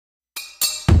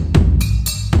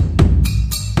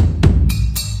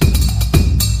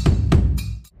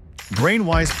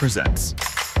brainYs presents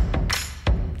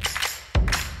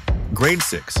Grade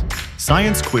 6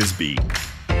 Science Quiz B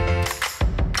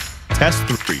Test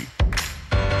 3.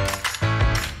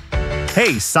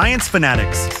 Hey, science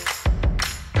fanatics!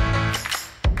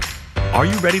 Are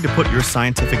you ready to put your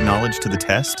scientific knowledge to the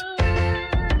test?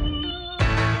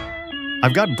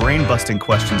 I've got brain-busting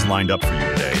questions lined up for you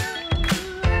today,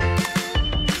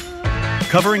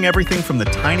 covering everything from the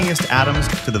tiniest atoms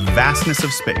to the vastness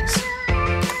of space.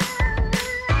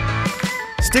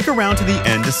 Stick around to the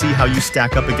end to see how you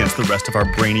stack up against the rest of our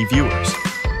brainy viewers.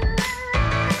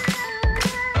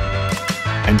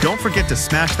 And don't forget to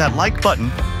smash that like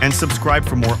button and subscribe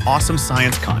for more awesome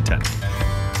science content.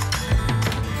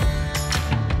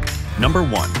 Number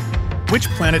 1. Which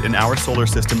planet in our solar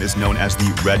system is known as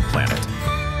the red planet?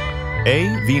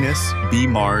 A. Venus, B.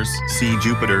 Mars, C.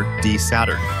 Jupiter, D.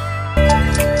 Saturn.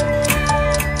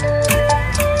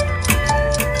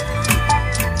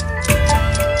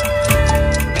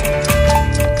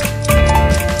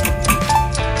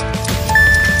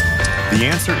 The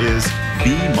answer is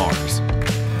B. Mars.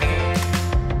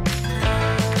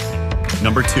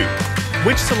 Number 2.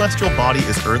 Which celestial body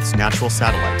is Earth's natural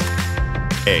satellite?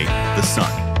 A. The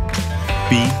Sun.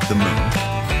 B. The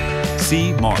Moon.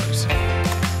 C. Mars.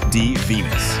 D.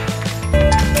 Venus.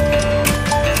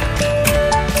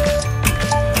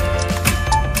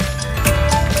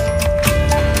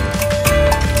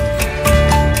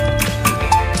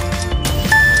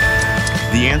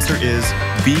 The answer is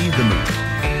B. The Moon.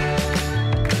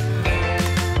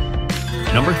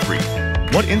 Number 3.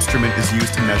 What instrument is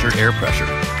used to measure air pressure?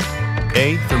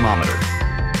 A. Thermometer.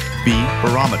 B.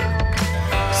 Barometer.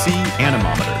 C.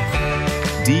 Anemometer.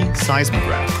 D.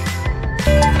 Seismograph.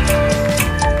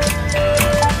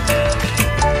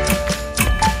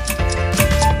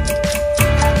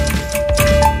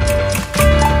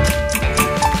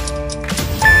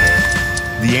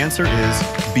 The answer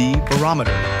is B.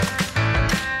 Barometer.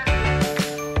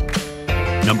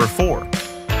 Number 4.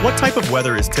 What type of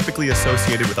weather is typically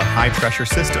associated with a high-pressure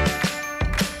system?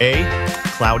 A.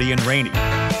 Cloudy and rainy.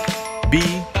 B.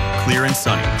 Clear and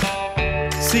sunny.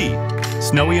 C.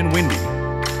 Snowy and windy.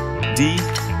 D.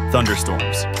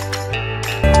 Thunderstorms.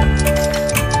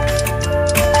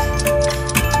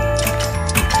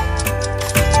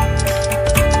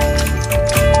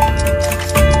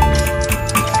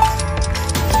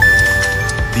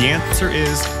 The answer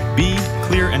is B.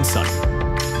 Clear and sunny.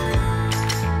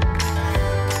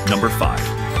 Number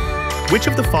 5. Which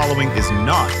of the following is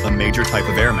not a major type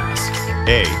of air mass?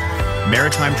 A.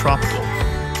 Maritime tropical.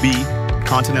 B.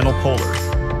 Continental polar.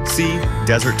 C.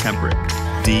 Desert temperate.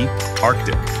 D.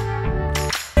 Arctic.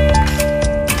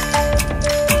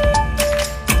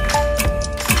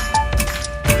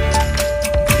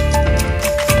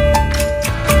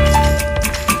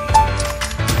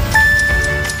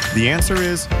 The answer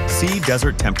is C.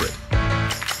 Desert temperate.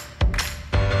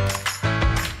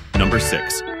 Number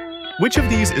 6. Which of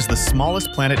these is the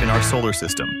smallest planet in our solar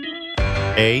system?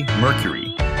 A.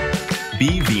 Mercury.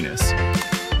 B. Venus.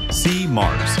 C.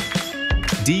 Mars.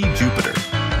 D. Jupiter.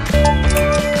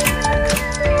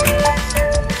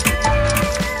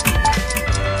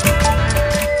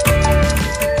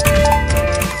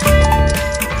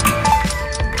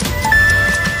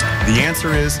 The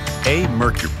answer is A.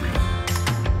 Mercury.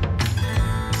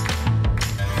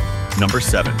 Number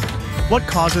 7. What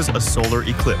causes a solar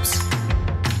eclipse?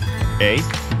 A.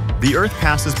 The Earth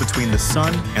passes between the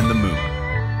Sun and the Moon.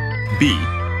 B.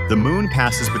 The Moon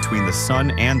passes between the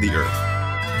Sun and the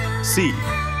Earth. C.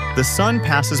 The Sun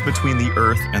passes between the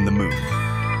Earth and the Moon.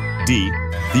 D.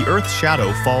 The Earth's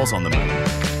shadow falls on the Moon.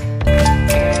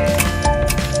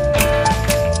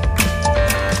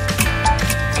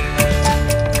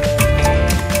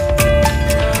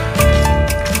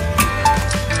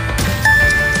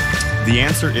 The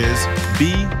answer is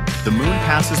B. The Moon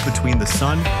passes between the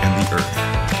Sun and the Earth.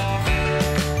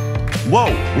 Whoa,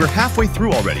 we're halfway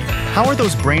through already. How are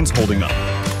those brains holding up?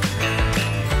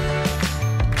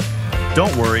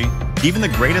 Don't worry, even the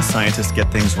greatest scientists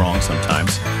get things wrong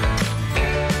sometimes.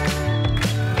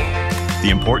 The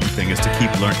important thing is to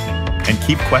keep learning and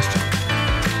keep questioning.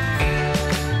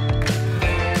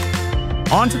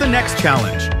 On to the next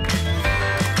challenge.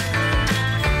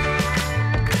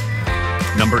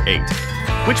 Number 8.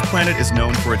 Which planet is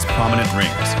known for its prominent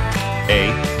rings?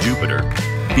 A. Jupiter.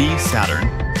 B. Saturn.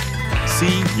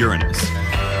 C. Uranus.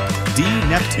 D.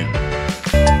 Neptune.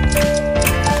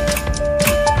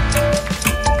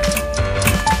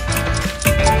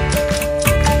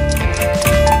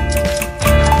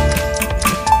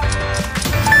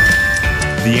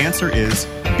 The answer is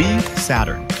B.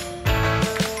 Saturn.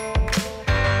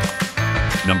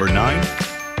 Number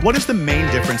 9. What is the main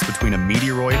difference between a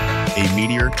meteoroid, a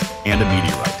meteor, and a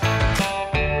meteorite?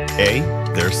 A.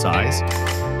 Their size.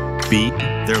 B.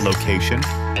 Their location.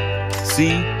 C.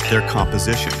 Their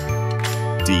composition.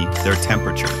 D. Their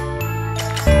temperature.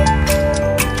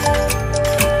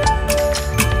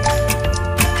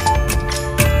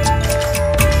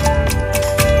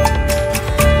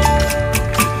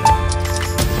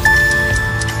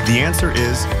 The answer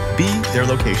is B. Their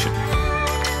location.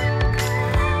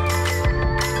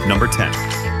 Number 10.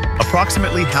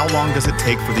 Approximately how long does it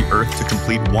take for the Earth to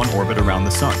complete one orbit around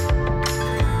the Sun?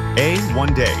 A.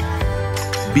 1 day.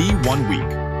 B. 1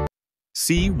 week.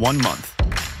 C. 1 month.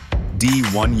 D.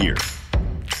 1 year.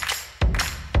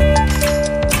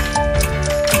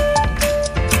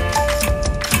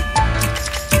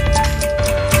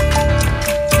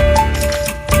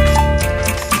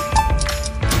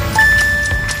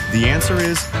 The answer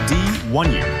is D.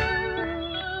 1 year.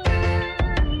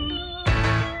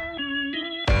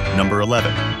 Number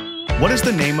 11. What is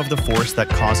the name of the force that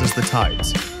causes the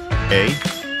tides? A.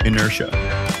 Inertia.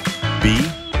 B.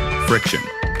 Friction.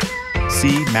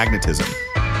 C. Magnetism.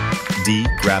 D.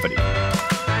 Gravity.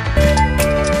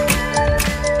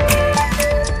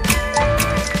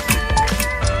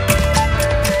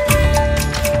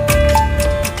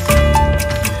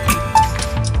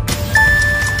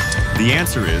 The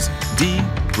answer is D.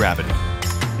 Gravity.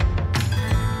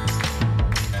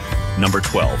 Number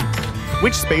 12.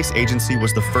 Which space agency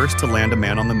was the first to land a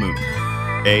man on the moon?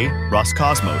 A.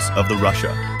 Roscosmos of the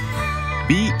Russia.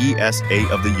 B. ESA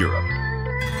of the Europe.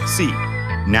 C.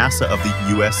 NASA of the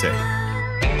USA.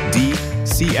 D.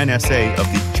 CNSA of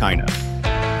the China.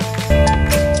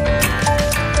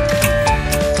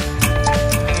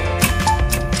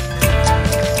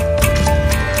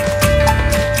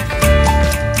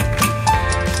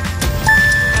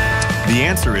 The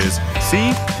answer is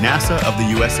C. NASA of the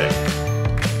USA.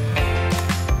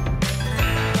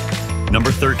 Number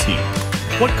 13.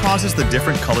 What causes the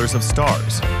different colors of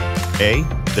stars? A.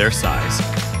 Their size.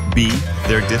 B.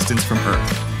 Their distance from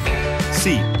Earth.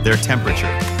 C. Their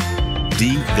temperature.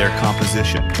 D. Their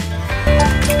composition.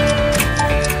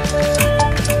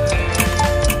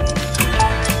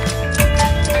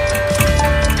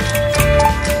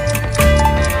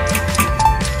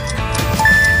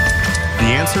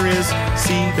 The answer is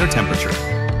C. Their temperature.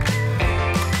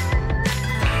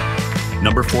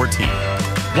 Number 14.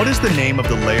 What is the name of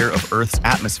the layer of Earth's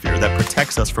atmosphere that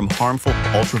protects us from harmful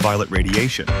ultraviolet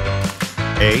radiation?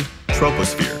 A.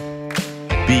 Troposphere.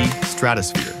 B.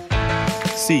 Stratosphere.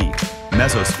 C.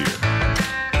 Mesosphere.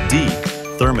 D.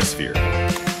 Thermosphere.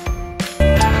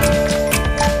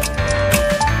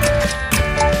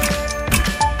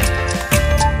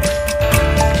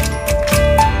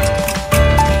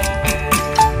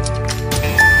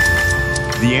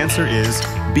 The answer is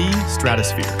B.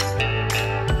 Stratosphere.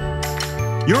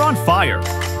 You're on fire!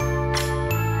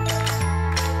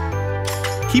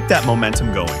 Keep that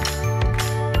momentum going.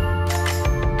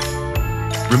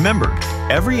 Remember,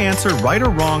 every answer, right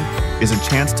or wrong, is a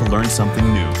chance to learn something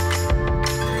new.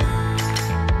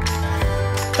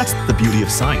 That's the beauty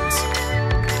of science.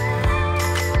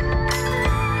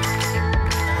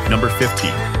 Number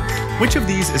 15. Which of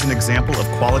these is an example of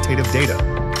qualitative data?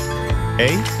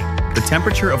 A. The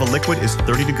temperature of a liquid is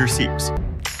 30 degrees Celsius.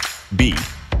 B.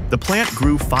 The plant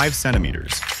grew 5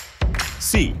 centimeters.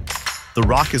 C. The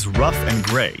rock is rough and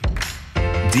gray.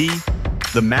 D.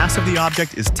 The mass of the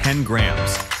object is 10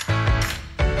 grams.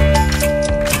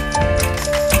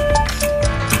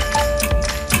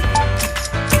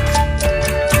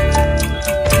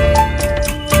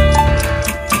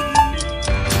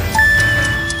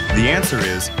 The answer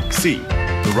is C.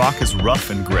 The rock is rough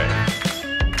and gray.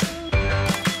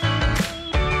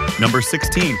 Number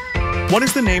 16. What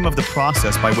is the name of the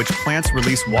process by which plants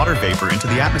release water vapor into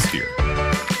the atmosphere?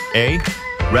 A.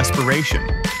 Respiration.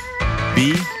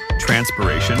 B.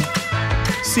 Transpiration.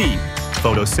 C.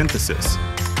 Photosynthesis.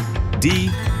 D.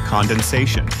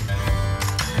 Condensation.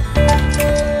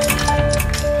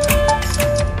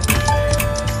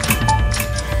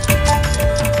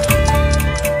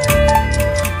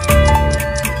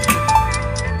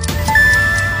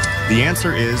 The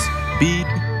answer is B.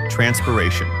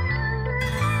 Transpiration.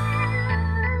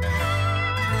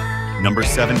 Number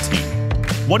 17.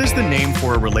 What is the name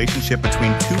for a relationship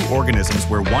between two organisms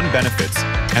where one benefits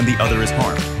and the other is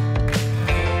harmed?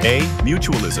 A.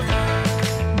 Mutualism.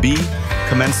 B.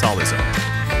 Commensalism.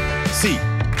 C.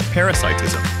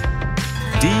 Parasitism.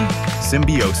 D.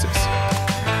 Symbiosis.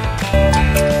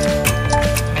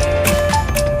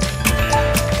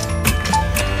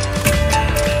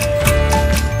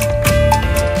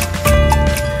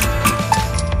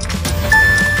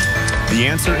 The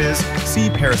answer is C,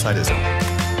 parasitism.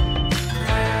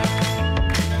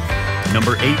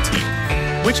 Number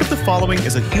 18. Which of the following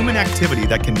is a human activity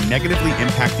that can negatively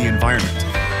impact the environment?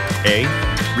 A,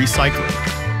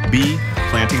 recycling. B,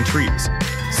 planting trees.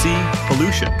 C,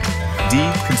 pollution. D,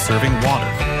 conserving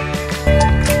water.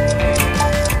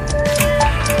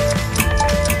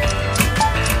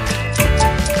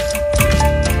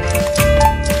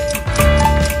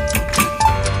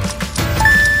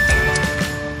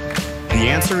 The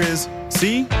answer is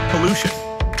C, pollution.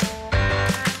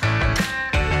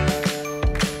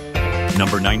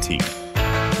 Number 19.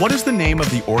 What is the name of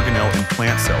the organelle in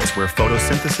plant cells where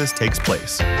photosynthesis takes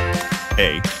place?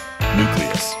 A,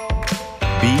 nucleus.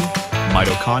 B,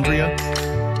 mitochondria.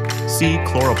 C,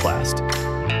 chloroplast.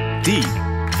 D,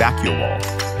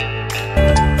 vacuole.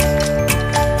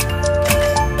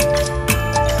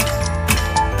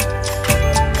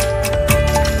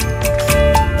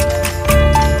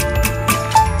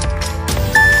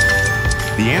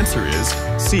 The answer is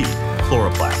C,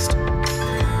 chloroplast.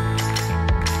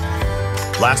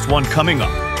 Last one coming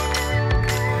up.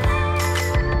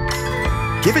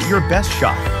 Give it your best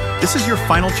shot. This is your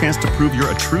final chance to prove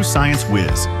you're a true science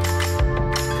whiz.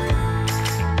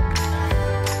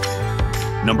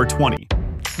 Number 20.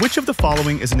 Which of the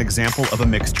following is an example of a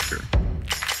mixture?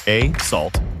 A,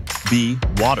 salt. B,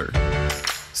 water.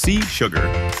 C, sugar.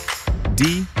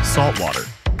 D, salt water.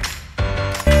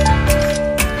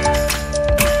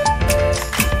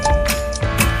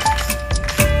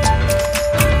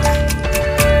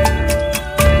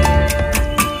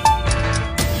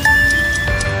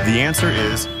 The answer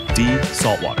is D,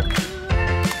 salt water.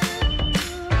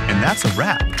 And that's a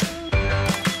wrap.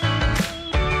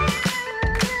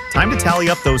 Time to tally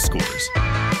up those scores.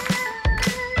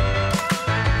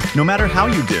 No matter how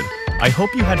you did, I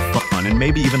hope you had fun and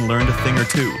maybe even learned a thing or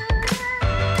two.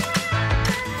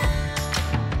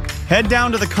 Head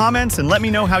down to the comments and let me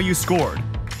know how you scored.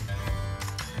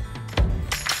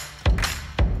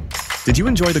 Did you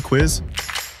enjoy the quiz?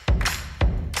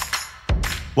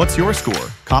 What's your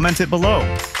score? Comment it below.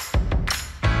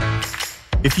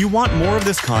 If you want more of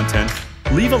this content,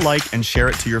 leave a like and share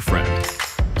it to your friend.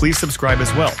 Please subscribe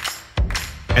as well.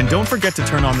 And don't forget to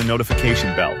turn on the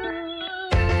notification bell.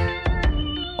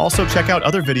 Also check out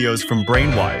other videos from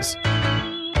brainYs.